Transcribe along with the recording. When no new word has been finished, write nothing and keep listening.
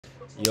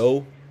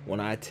Yo, when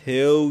I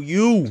tell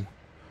you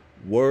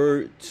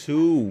word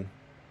two,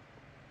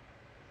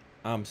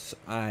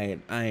 I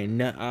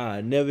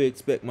never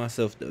expect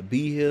myself to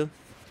be here.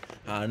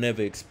 I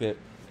never expect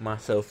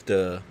myself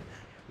to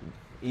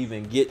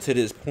even get to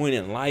this point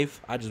in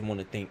life. I just want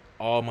to thank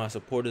all my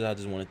supporters. I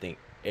just want to thank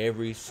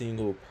every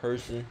single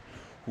person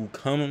who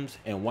comes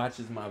and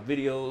watches my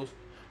videos.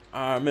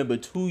 I remember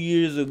 2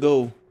 years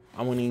ago,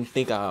 I wouldn't even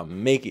think I'd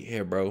make it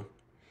here, bro.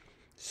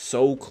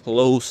 So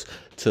close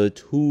to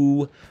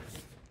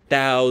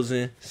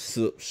 2,000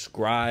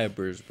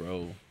 subscribers,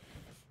 bro.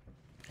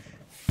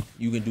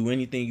 You can do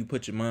anything you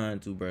put your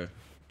mind to, bro.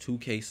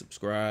 2K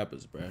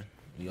subscribers, bro.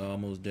 We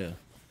almost there.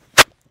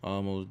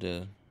 Almost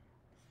there.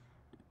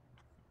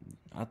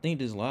 I think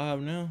this live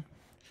now.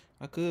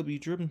 I could be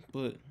tripping,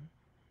 but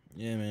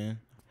yeah, man.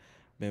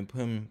 Been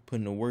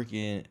putting the work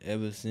in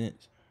ever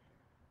since.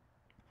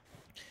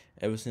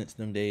 Ever since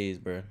them days,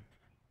 bro.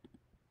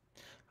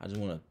 I just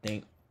want to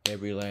thank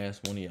every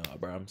last one of y'all,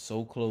 bro. I'm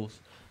so close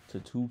to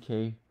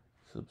 2K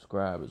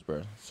subscribers,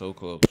 bro. So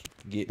close.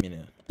 Get me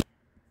there.